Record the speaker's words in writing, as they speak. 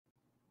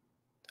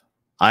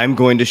I'm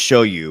going to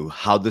show you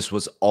how this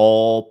was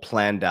all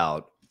planned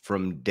out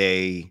from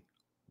day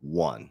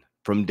one.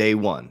 From day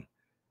one,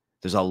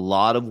 there's a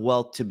lot of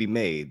wealth to be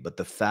made, but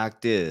the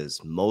fact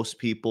is, most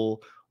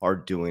people are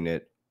doing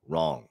it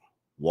wrong.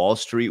 Wall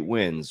Street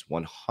wins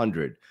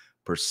 100%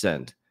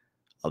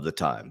 of the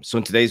time. So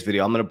in today's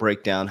video, I'm going to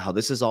break down how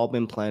this has all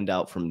been planned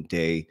out from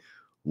day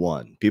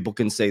one. People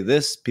can say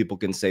this, people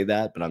can say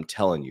that, but I'm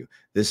telling you,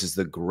 this is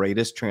the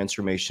greatest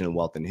transformation in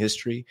wealth in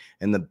history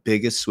and the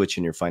biggest switch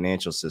in your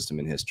financial system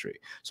in history.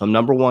 So I'm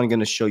number one, going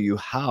to show you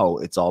how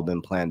it's all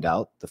been planned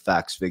out, the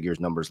facts, figures,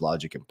 numbers,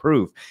 logic, and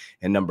proof.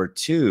 And number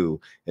two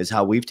is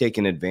how we've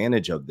taken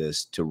advantage of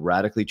this to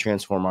radically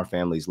transform our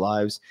families'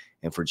 lives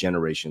and for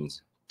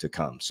generations to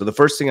come. So the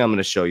first thing I'm going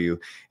to show you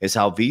is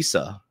how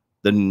Visa,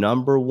 the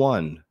number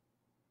one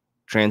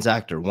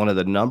transactor, one of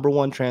the number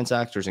one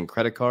transactors in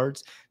credit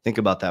cards, think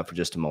about that for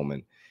just a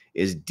moment,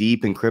 is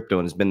deep in crypto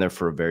and has been there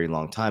for a very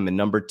long time. And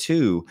number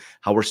two,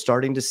 how we're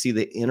starting to see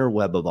the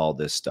interweb of all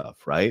this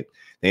stuff, right?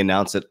 They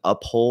announced that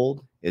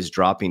Uphold is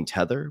dropping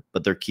Tether,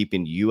 but they're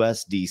keeping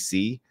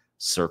USDC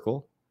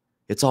Circle.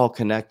 It's all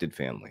connected,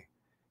 family.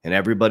 And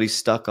everybody's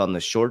stuck on the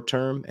short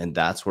term, and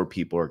that's where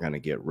people are going to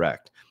get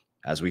wrecked.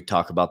 As we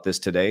talk about this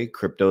today,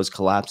 crypto is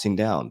collapsing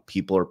down.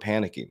 People are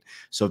panicking.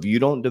 So if you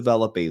don't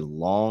develop a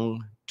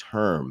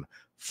long-term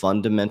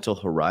fundamental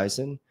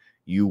horizon,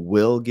 you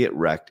will get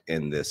wrecked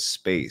in this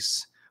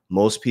space.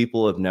 Most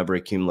people have never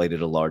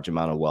accumulated a large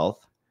amount of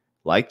wealth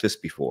like this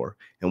before.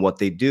 And what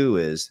they do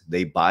is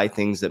they buy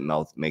things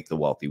that make the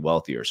wealthy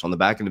wealthier. So on the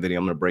back of the video,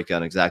 I'm going to break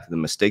down exactly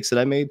the mistakes that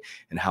I made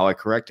and how I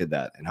corrected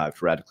that and how I've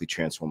radically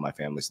transformed my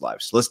family's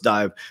lives. So let's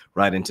dive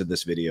right into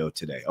this video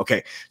today.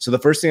 Okay, so the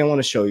first thing I want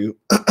to show you,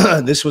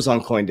 this was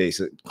on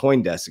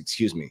CoinDesk,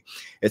 excuse me.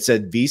 It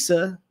said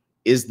Visa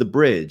is the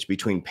bridge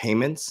between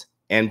payments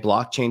and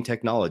blockchain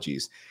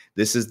technologies.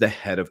 This is the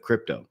head of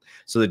crypto.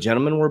 So the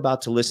gentleman we're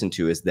about to listen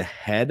to is the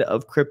head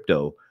of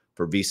crypto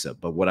for Visa.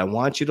 But what I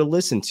want you to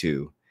listen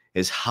to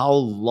is how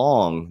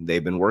long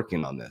they've been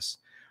working on this.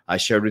 I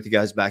shared with you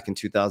guys back in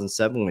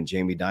 2007 when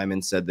Jamie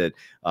Dimon said that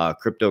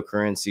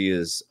cryptocurrency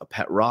is a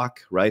pet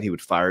rock, right? He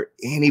would fire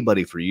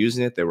anybody for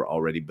using it. They were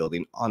already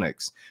building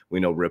Onyx.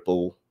 We know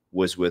Ripple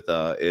was with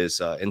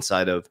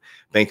inside of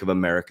Bank of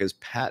America's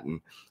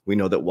patent. We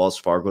know that Wells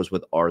Fargo's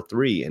with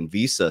R3, and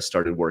Visa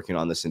started working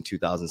on this in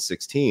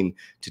 2016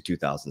 to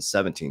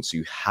 2017. So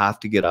you have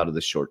to get out of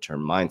the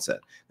short-term mindset.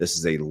 This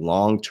is a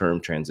long-term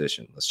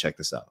transition. Let's check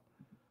this out.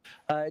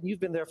 And you've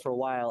been there for a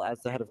while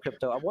as the head of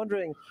crypto. I'm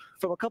wondering,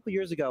 from a couple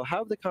years ago, how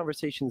have the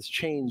conversations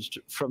changed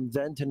from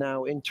then to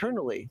now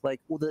internally?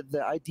 Like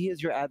the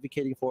ideas you're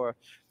advocating for,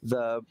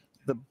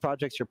 the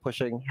projects you're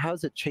pushing,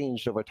 how's it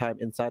changed over time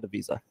inside of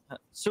Visa?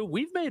 So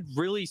we've made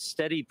really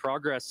steady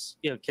progress,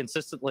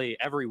 consistently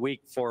every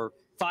week for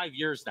 5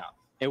 years now.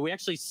 And we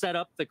actually set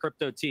up the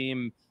crypto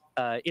team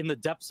in the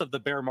depths of the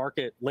bear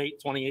market, late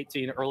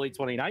 2018, early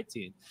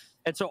 2019.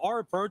 And so our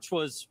approach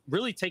was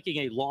really taking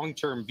a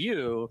long-term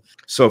view.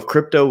 So if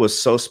crypto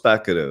was so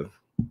speculative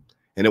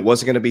and it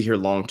wasn't going to be here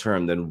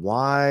long-term, then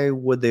why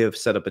would they have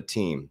set up a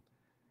team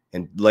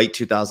in late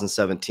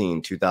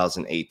 2017,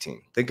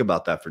 2018? Think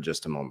about that for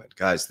just a moment.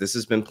 Guys, this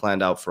has been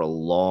planned out for a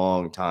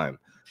long time.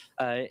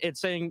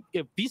 It's saying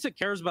if Visa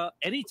cares about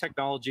any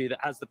technology that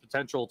has the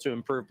potential to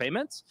improve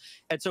payments.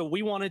 And so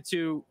we wanted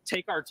to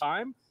take our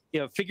time,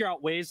 figure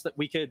out ways that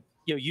we could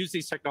use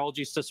these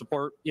technologies to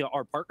support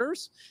our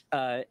partners.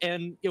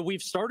 And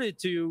we've started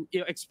to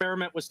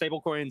experiment with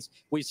stablecoins.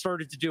 We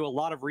started to do a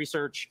lot of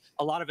research,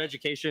 a lot of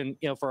education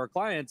for our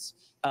clients.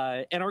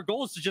 And our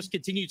goal is to just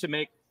continue to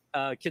make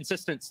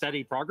consistent,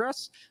 steady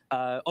progress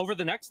over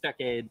the next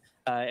decade.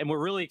 And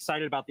we're really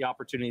excited about the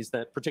opportunities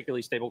that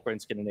particularly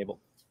stablecoins can enable.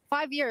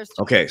 5 years.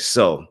 Okay,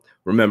 so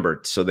remember,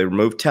 so they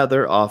removed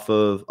Tether off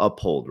of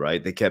Uphold,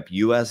 right? They kept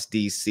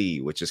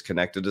USDC, which is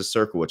connected to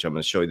Circle, which I'm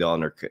going to show you the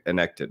all are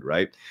connected,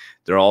 right?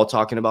 They're all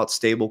talking about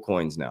stable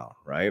coins now,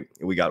 right?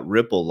 We got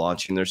Ripple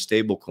launching their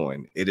stable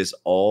coin. It is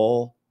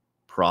all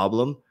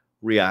problem,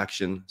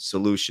 reaction,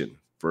 solution.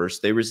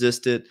 First they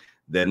resist it,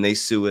 then they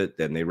sue it,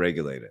 then they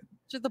regulate it.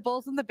 The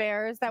bulls and the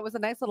bears. That was a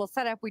nice little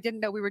setup we didn't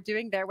know we were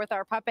doing there with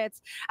our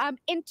puppets.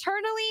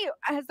 Internally,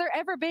 has there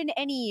ever been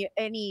any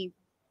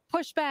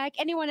pushback?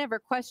 Anyone ever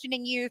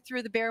questioning you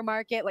through the bear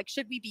market? Like,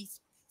 should we be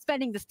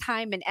spending this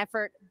time and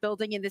effort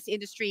building in this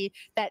industry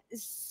that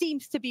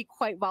seems to be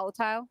quite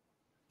volatile?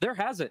 There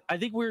hasn't. I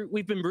think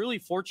we've been really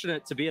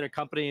fortunate to be at a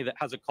company that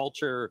has a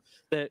culture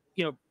that,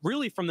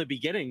 really from the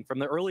beginning, from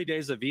the early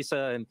days of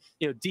Visa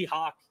and, D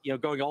Hawk,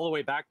 going all the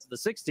way back to the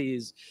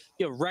 60s,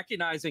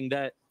 recognizing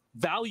that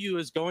value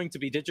is going to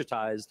be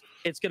digitized.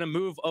 It's going to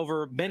move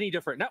over many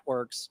different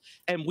networks.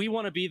 And we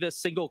want to be this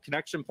single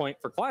connection point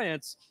for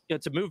clients,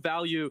 to move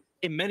value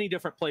in many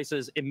different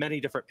places, in many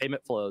different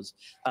payment flows.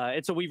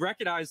 And so we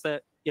recognize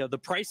that, the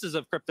prices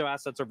of crypto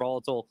assets are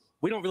volatile.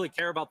 We don't really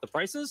care about the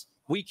prices.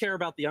 We care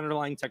about the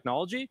underlying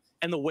technology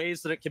and the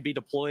ways that it can be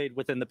deployed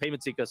within the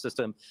payments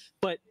ecosystem.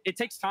 But it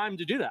takes time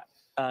to do that.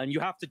 And you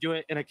have to do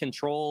it in a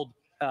controlled,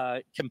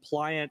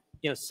 compliant,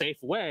 safe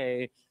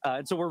way.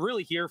 And so we're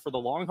really here for the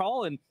long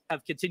haul and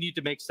have continued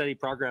to make steady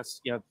progress,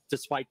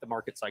 despite the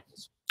market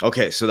cycles.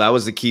 Okay, so that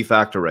was the key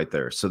factor right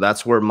there. So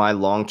that's where my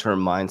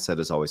long-term mindset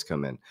has always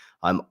come in.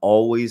 I'm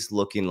always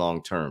looking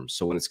long-term.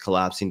 So when it's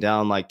collapsing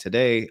down like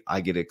today,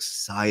 I get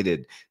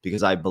excited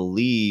because I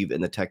believe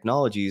in the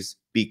technologies,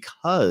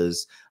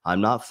 because I'm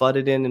not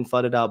fudded in and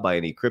fudded out by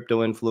any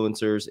crypto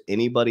influencers,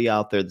 anybody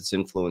out there that's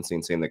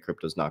influencing saying that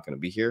crypto's not going to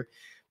be here,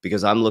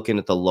 because I'm looking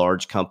at the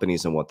large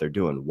companies and what they're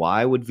doing.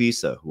 Why would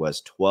Visa, who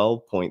has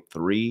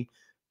 12.3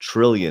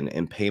 trillion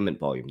in payment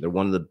volume, they're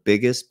one of the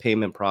biggest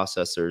payment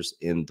processors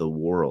in the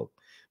world,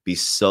 be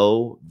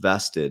so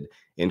vested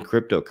in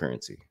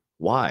cryptocurrency?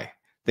 Why?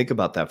 Think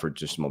about that for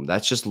just a moment.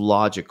 That's just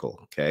logical.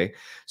 Okay.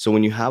 So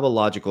when you have a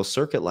logical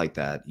circuit like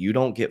that, you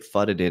don't get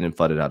fudded in and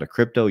fudded out of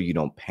crypto. You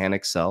don't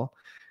panic sell.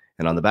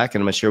 And on the back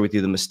end, I'm going to share with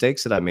you the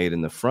mistakes that I made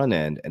in the front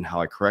end and how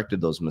I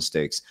corrected those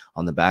mistakes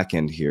on the back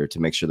end here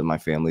to make sure that my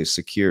family is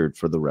secured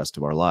for the rest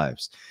of our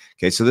lives.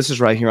 Okay, so this is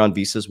right here on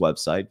Visa's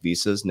website,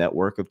 Visa's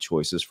network of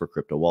choices for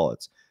crypto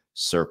wallets: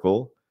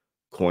 Circle,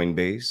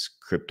 Coinbase,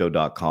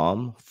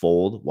 Crypto.com,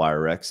 Fold,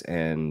 WireX,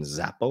 and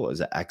Zappo.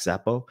 Is it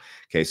Xzappo?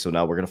 Okay, so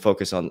now we're going to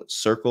focus on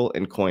Circle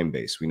and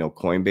Coinbase. We know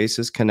Coinbase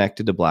is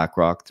connected to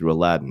BlackRock through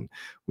Aladdin.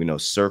 We know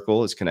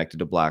Circle is connected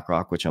to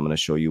BlackRock, which I'm going to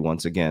show you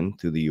once again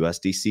through the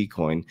USDC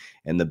coin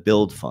and the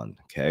Build Fund.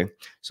 Okay,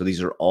 so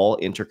these are all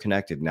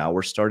interconnected. Now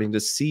we're starting to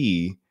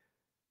see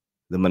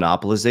the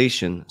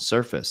monopolization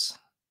surface.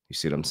 You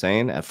see what I'm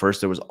saying? At first,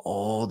 there was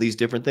all these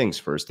different things.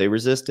 First, they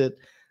resist it,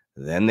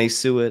 then they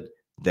sue it,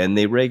 then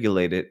they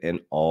regulate it, and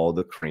all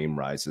the cream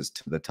rises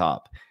to the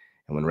top.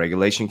 And when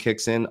regulation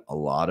kicks in, a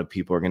lot of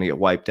people are going to get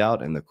wiped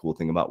out. And the cool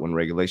thing about when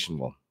regulation,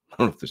 well, I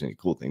don't know if there's any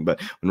cool thing, but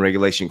when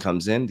regulation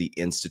comes in, the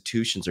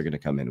institutions are going to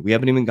come in. We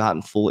haven't even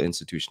gotten full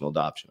institutional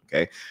adoption.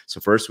 Okay. So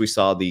first we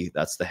saw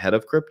that's the head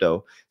of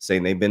crypto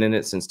saying they've been in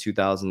it since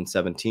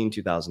 2017,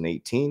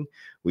 2018.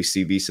 We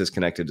see Visa's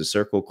connected to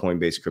Circle,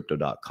 Coinbase,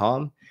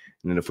 Crypto.com.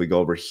 And then if we go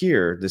over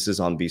here, this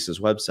is on Visa's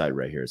website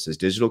right here. It says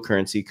digital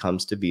currency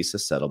comes to Visa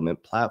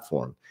settlement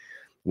platform.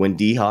 When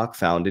D-Hawk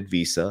founded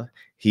Visa,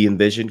 he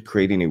envisioned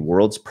creating a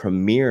world's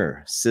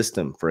premier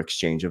system for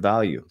exchange of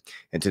value.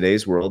 In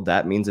today's world,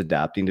 that means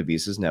adapting to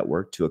Visa's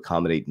network to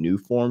accommodate new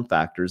form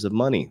factors of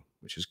money,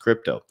 which is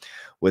crypto.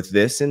 With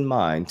this in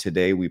mind,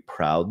 today we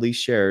proudly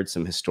shared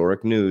some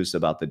historic news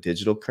about the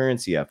digital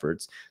currency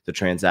efforts, the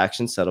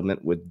transaction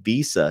settlement with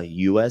Visa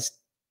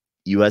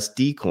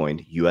USD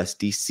coin,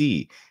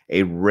 USDC,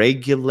 a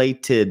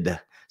regulated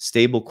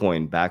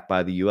stablecoin backed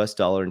by the US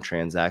dollar and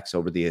transacts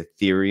over the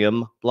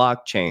Ethereum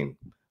blockchain.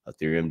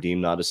 Ethereum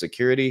deemed not a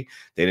security.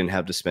 They didn't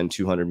have to spend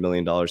 $200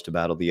 million to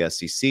battle the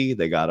SEC.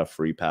 They got a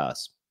free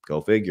pass.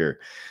 Go figure.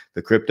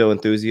 The crypto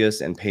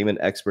enthusiasts and payment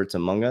experts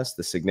among us,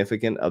 the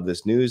significance of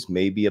this news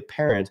may be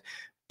apparent,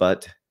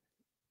 but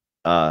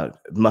the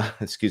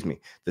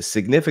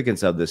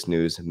significance of this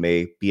news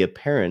may be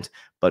apparent,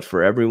 but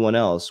for everyone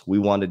else, we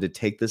wanted to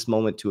take this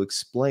moment to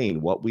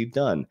explain what we've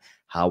done,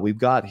 how we've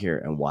got here,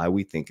 and why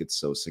we think it's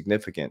so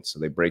significant. So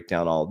they break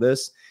down all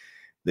this.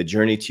 The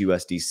journey to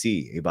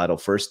USDC. A vital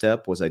first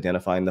step was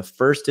identifying the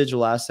first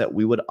digital asset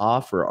we would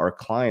offer our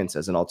clients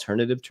as an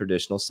alternative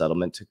traditional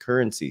settlement to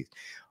currency.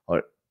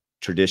 Or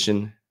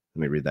tradition,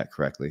 let me read that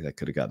correctly. That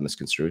could have got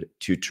misconstrued.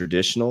 To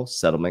traditional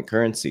settlement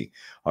currency.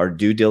 Our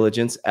due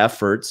diligence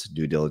efforts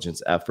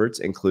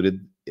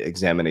included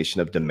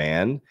examination of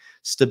demand,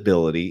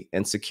 stability,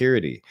 and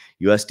security.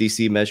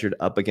 USDC measured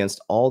up against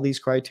all these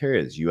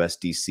criteria.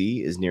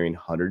 USDC is nearing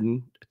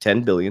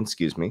 10 billion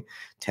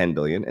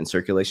in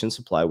circulation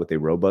supply with a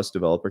robust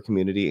developer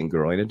community and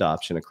growing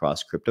adoption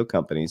across crypto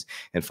companies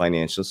and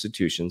financial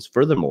institutions.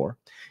 Furthermore,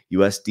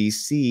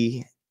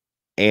 USDC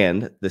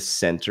and the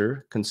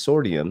Center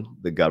Consortium,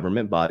 the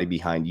government body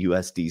behind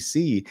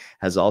USDC,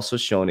 has also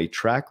shown a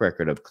track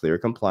record of clear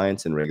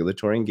compliance and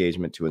regulatory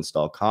engagement to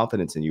install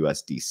confidence in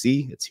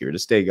USDC. It's here to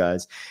stay,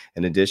 guys.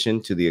 In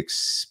addition to the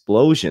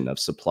explosion of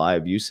supply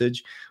of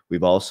usage,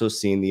 we've also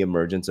seen the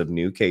emergence of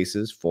new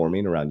cases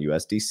forming around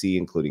USDC,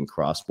 including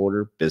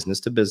cross-border,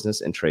 business-to-business,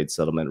 and trade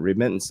settlement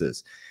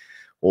remittances.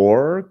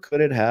 Or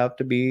could it have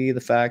to be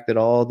the fact that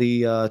all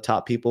the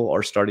top people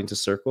are starting to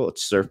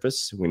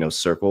surface? We know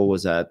Circle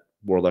was at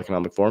World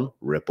Economic Forum.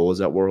 Ripple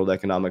was at World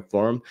Economic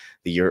Forum.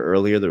 The year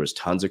earlier, there was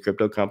tons of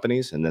crypto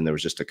companies, and then there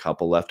was just a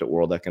couple left at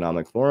World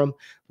Economic Forum.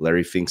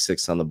 Larry Fink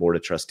sits on the board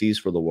of trustees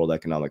for the World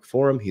Economic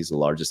Forum. He's the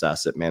largest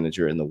asset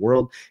manager in the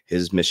world.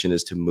 His mission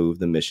is to move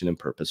the mission and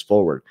purpose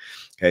forward.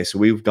 Okay, so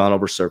we've gone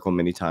over Circle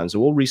many times,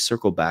 and we'll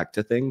recircle back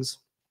to things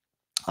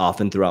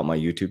often throughout my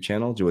YouTube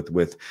channel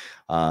with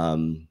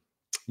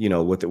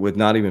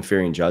not even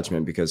fearing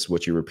judgment, because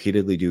what you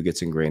repeatedly do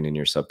gets ingrained in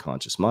your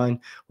subconscious mind.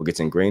 What gets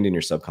ingrained in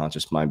your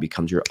subconscious mind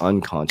becomes your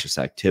unconscious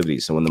activity.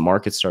 So when the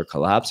markets start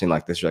collapsing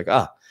like this, you're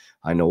like,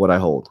 I know what I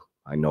hold.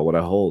 I know what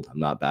I hold. I'm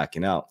not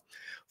backing out.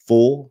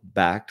 Fully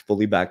backed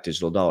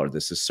digital dollar.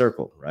 This is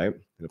Circle, right?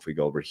 And if we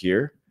go over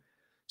here,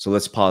 so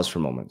let's pause for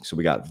a moment. So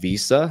we got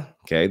Visa.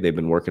 Okay. They've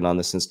been working on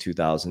this since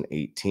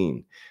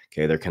 2018.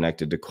 Okay. They're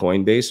connected to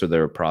Coinbase, or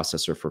they're a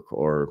processor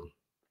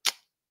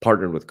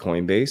partnered with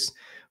Coinbase.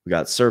 We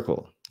got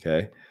Circle.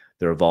 Okay.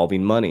 They're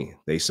evolving money.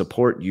 They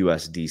support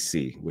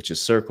USDC, which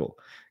is Circle.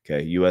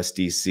 Okay.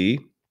 USDC,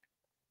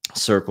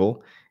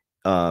 Circle,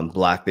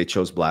 they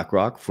chose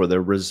BlackRock for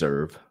their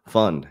reserve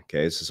fund.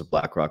 Okay. This is a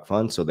BlackRock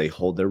fund. So they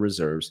hold their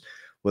reserves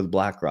with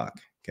BlackRock.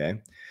 Okay.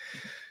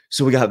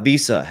 So we got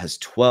Visa has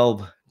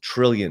 12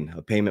 trillion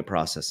of payment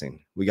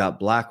processing. We got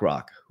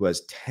BlackRock, who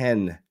has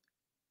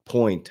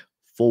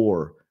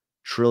 10.4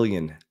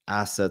 trillion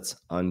assets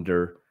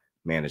under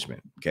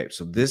management. Okay,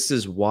 so this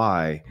is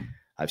why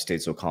I've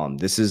stayed so calm.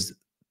 This is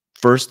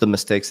first the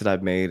mistakes that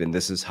I've made, and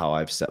this is how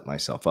I've set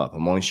myself up.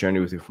 I'm only sharing it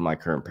with you from my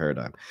current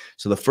paradigm.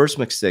 So the first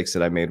mistakes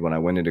that I made when I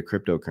went into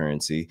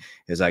cryptocurrency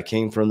is I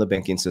came from the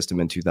banking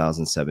system in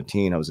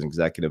 2017. I was an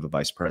executive, a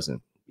vice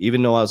president.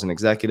 Even though I was an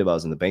executive, I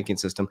was in the banking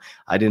system.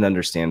 I didn't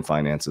understand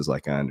finances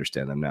like I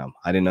understand them now.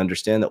 I didn't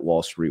understand that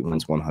Wall Street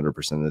wins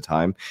 100% of the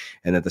time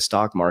and that the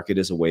stock market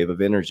is a wave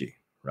of energy,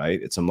 right?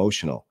 It's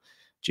emotional.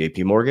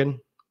 JP Morgan,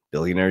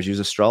 billionaires use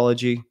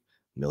astrology,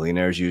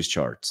 millionaires use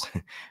charts.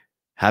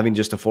 Having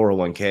just a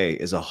 401k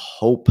is a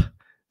hope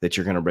that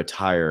you're going to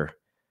retire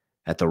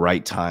at the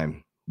right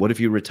time. What if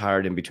you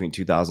retired in between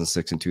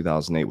 2006 and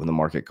 2008 when the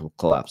market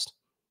collapsed?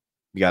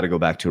 You got to go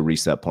back to a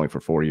reset point for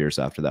 4 years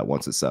after that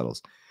once it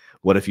settles.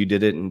 What if you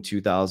did it in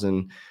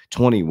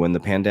 2020 when the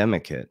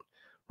pandemic hit,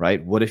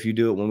 right? What if you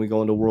do it when we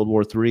go into World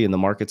War III and the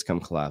markets come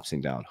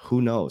collapsing down?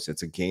 Who knows?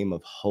 It's a game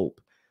of hope.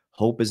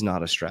 Hope is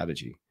not a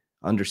strategy.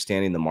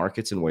 Understanding the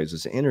markets and waves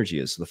as energy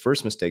is. So the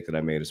first mistake that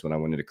I made is when I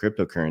went into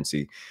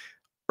cryptocurrency.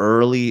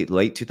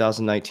 Late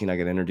 2019, I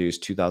got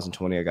introduced.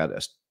 2020, I got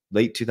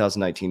late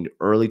 2019,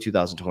 early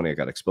 2020, I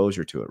got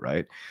exposure to it,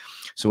 right?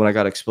 So when I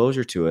got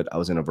exposure to it, I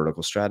was in a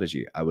vertical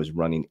strategy. I was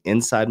running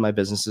inside my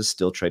businesses,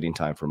 still trading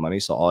time for money.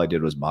 So all I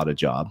did was bought a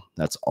job.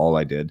 That's all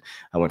I did.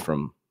 I went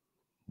from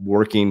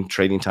working,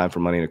 trading time for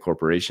money in a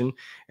corporation,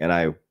 and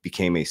I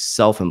became a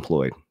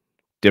self-employed,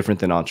 different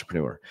than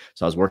entrepreneur.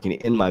 So I was working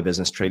in my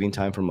business, trading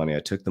time for money. I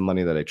took the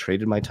money that I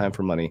traded my time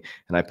for money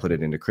and I put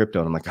it into crypto.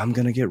 And I'm like, I'm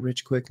going to get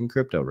rich quick in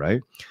crypto,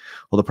 right?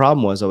 Well, the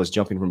problem was I was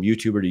jumping from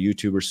YouTuber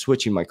to YouTuber,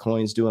 switching my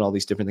coins, doing all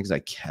these different things. I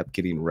kept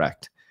getting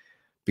wrecked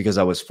because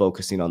I was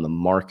focusing on the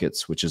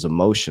markets, which is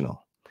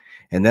emotional.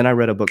 And then I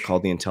read a book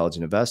called The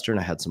Intelligent Investor, and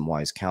I had some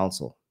wise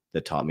counsel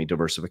that taught me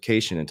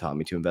diversification and taught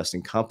me to invest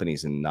in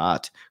companies and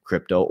not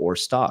crypto or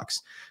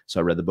stocks.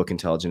 So I read the book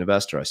Intelligent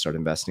Investor. I started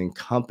investing in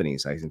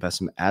companies. I invest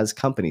them as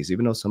companies,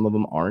 even though some of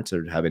them aren't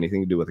or have anything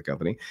to do with a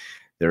company.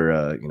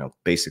 They're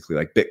basically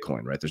like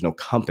Bitcoin, right? There's no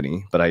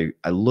company, but I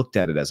looked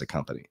at it as a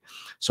company.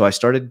 So I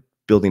started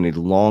building a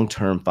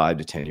long-term 5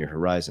 to 10 year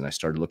horizon. I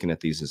started looking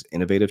at these as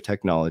innovative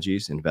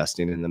technologies,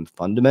 investing in them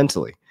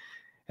fundamentally,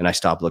 and I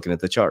stopped looking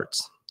at the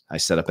charts. I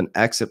set up an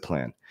exit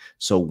plan.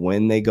 So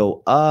when they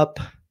go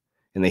up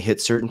and they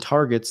hit certain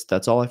targets,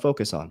 that's all I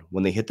focus on.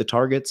 When they hit the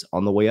targets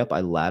on the way up,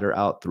 I ladder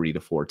out 3 to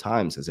 4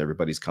 times as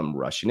everybody's come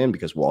rushing in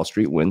because Wall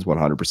Street wins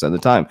 100% of the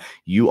time.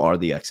 You are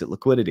the exit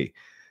liquidity,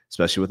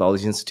 especially with all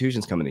these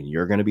institutions coming in.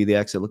 You're going to be the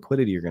exit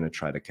liquidity. You're going to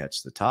try to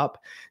catch the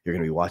top. You're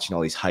going to be watching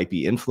all these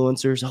hypey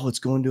influencers. Oh, it's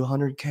going to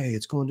 100K.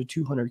 It's going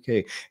to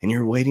 200K. And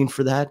you're waiting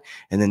for that.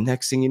 And then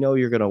next thing you know,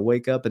 you're going to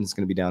wake up and it's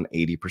going to be down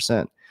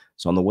 80%.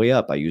 So on the way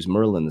up, I use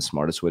Merlin, the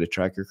smartest way to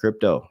track your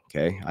crypto.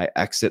 Okay. I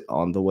exit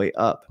on the way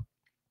up.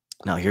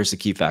 Now, here's the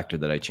key factor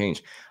that I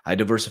changed. I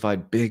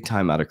diversified big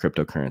time out of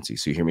cryptocurrency.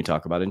 So you hear me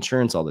talk about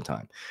insurance all the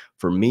time.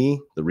 For me,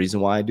 the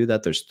reason why I do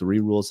that, there's 3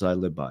 rules that I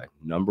live by.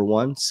 Number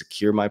 1,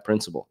 secure my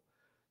principal.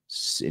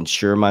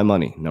 Insure my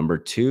money. Number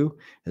 2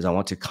 is I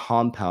want to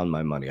compound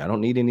my money. I don't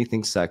need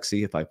anything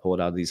sexy. If I pull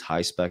it out of these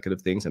high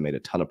speculative things, I made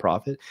a ton of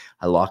profit.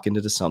 I lock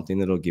into something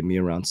that'll give me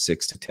around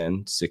 6 to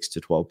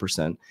 12%.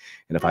 And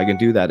if I can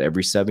do that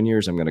every 7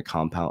 years, I'm going to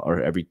compound,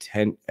 or every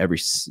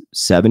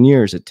 7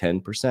 years at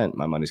 10%,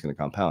 my money's going to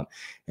compound.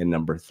 And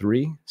number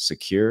 3,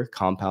 secure,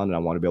 compound. And I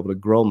want to be able to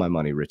grow my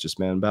money, richest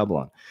man in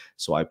Babylon.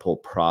 So I pull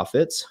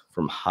profits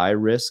from high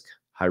risk,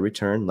 high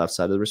return, left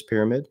side of the risk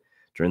pyramid.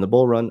 During the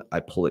bull run, I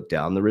pull it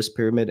down the risk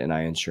pyramid and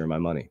I insure my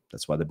money.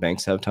 That's why the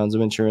banks have tons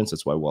of insurance.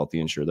 That's why wealthy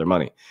insure their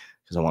money,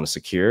 because I want to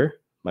secure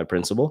my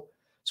principal.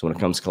 So when it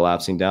comes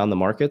collapsing down the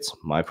markets,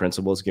 my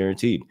principal is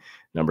guaranteed.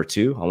 Number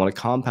 2, I want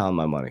to compound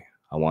my money.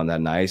 I want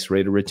that nice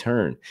rate of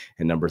return.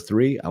 And number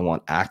 3, I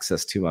want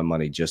access to my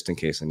money just in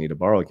case I need to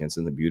borrow against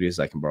it. And the beauty is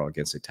I can borrow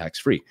against it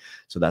tax-free.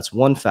 So that's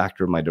one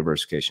factor of my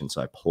diversification.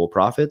 So I pull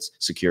profits,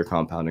 secure,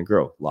 compound, and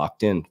grow.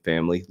 Locked in,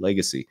 family,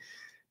 legacy.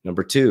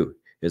 Number 2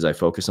 is I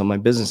focus on my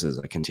businesses.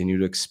 I continue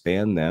to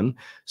expand them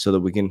so that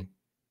we can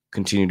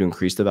continue to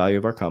increase the value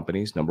of our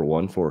companies. Number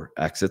 1, for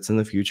exits in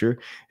the future.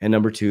 And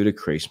number 2, to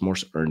create more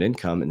earned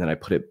income. And then I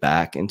put it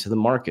back into the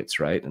markets,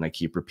 right? And I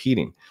keep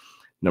repeating.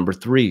 Number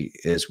 3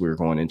 is we're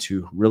going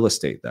into real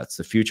estate. That's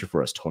the future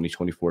for us.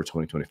 2024,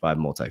 2025,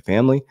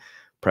 multifamily.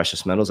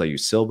 Precious metals, I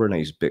use silver and I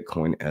use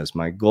Bitcoin as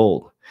my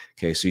gold.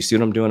 Okay, so you see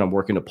what I'm doing? I'm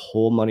working to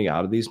pull money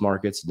out of these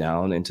markets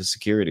down into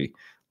security,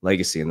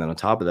 legacy. And then on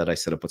top of that, I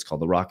set up what's called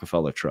the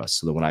Rockefeller Trust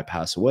so that when I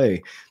pass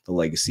away, the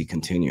legacy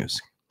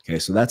continues. Okay,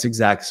 so that's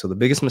exact. So the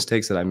biggest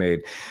mistakes that I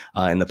made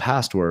in the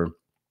past were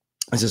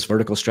It's this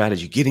vertical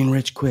strategy, getting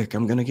rich quick.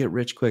 I'm going to get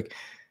rich quick.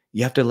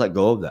 You have to let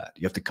go of that.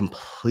 You have to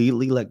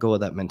completely let go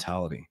of that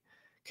mentality.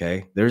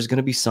 Okay. There's going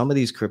to be some of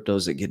these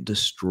cryptos that get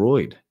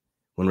destroyed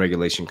when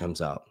regulation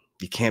comes out.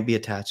 You can't be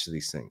attached to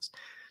these things.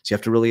 So you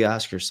have to really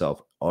ask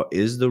yourself,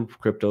 is the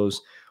cryptos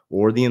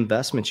or the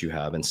investments you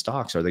have in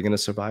stocks, are they going to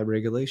survive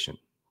regulation?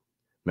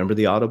 Remember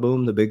the auto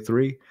boom, the big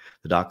three,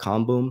 the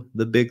dot-com boom,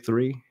 the big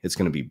three? It's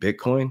going to be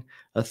Bitcoin,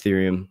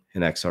 Ethereum,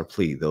 and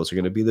Xrparmy. Those are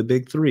going to be the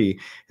big three.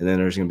 And then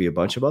there's going to be a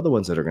bunch of other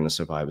ones that are going to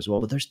survive as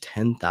well. But there's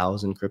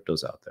 10,000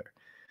 cryptos out there.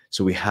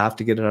 So we have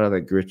to get out of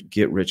that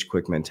get rich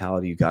quick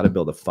mentality. You got to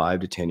build a 5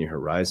 to 10 year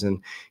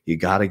horizon. You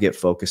got to get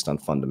focused on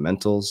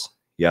fundamentals.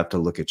 You have to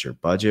look at your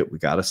budget. We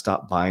got to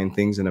stop buying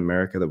things in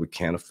America that we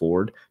can't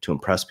afford to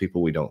impress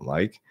people we don't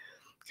like.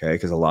 Okay.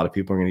 Because a lot of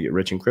people are going to get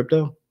rich in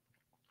crypto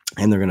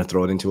and they're going to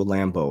throw it into a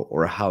Lambo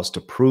or a house to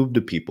prove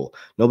to people.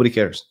 Nobody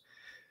cares.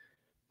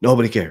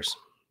 Nobody cares.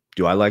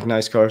 Do I like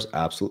nice cars?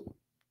 Absolutely.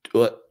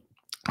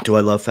 Do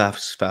I love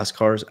fast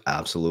cars?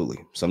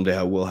 Absolutely. Someday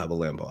I will have a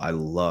Lambo. I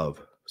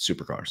love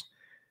supercars.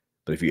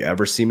 But if you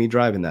ever see me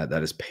driving that,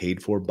 that is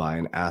paid for by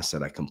an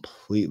asset. I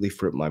completely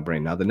flip my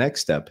brain. Now, the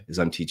next step is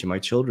I'm teaching my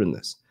children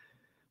this.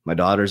 My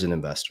daughter's an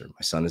investor.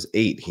 My son is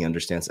 8. He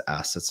understands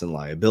assets and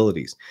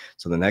liabilities.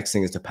 So the next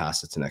thing is to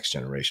pass it to next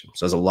generation.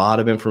 So there's a lot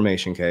of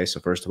information, okay? So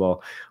first of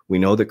all, we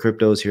know that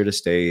crypto is here to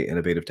stay,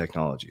 innovative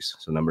technologies.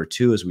 So number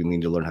 2 is we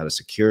need to learn how to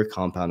secure,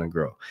 compound, and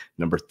grow.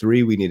 Number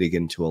 3, we need to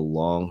get into a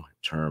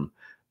long-term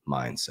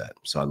mindset.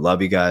 So I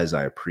love you guys.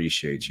 I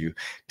appreciate you.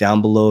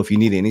 Down below, if you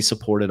need any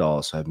support at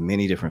all, so I have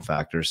many different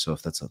factors. So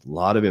if that's a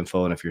lot of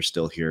info, and if you're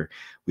still here,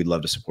 we'd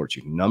love to support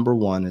you. Number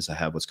 1 is I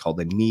have what's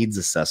called a needs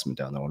assessment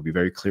down there. I want to be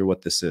very clear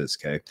what this is,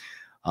 okay?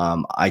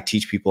 I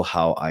teach people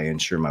how I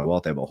ensure my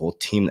wealth. I have a whole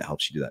team that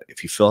helps you do that.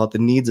 If you fill out the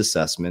needs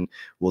assessment,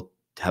 we'll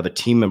have a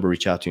team member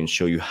reach out to you and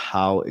show you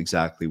how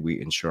exactly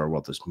we ensure our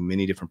wealth. There's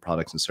many different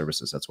products and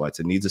services. That's why it's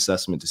a needs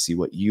assessment to see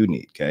what you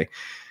need, okay?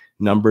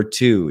 Number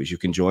 2 is you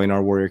can join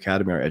our Warrior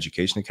Academy, our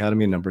education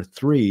academy. And number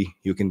 3,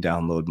 you can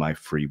download my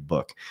free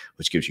book,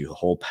 which gives you a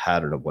whole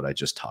pattern of what I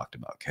just talked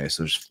about. Okay.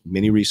 So there's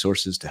many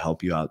resources to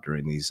help you out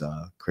during these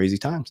crazy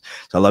times.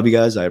 So I love you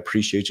guys. I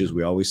appreciate you. As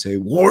we always say,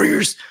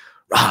 warriors,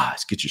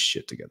 rise, get your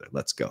shit together.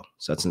 Let's go.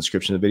 So that's an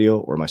description of the video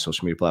or my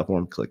social media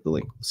platform. Click the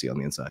link. We'll see you on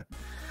the inside.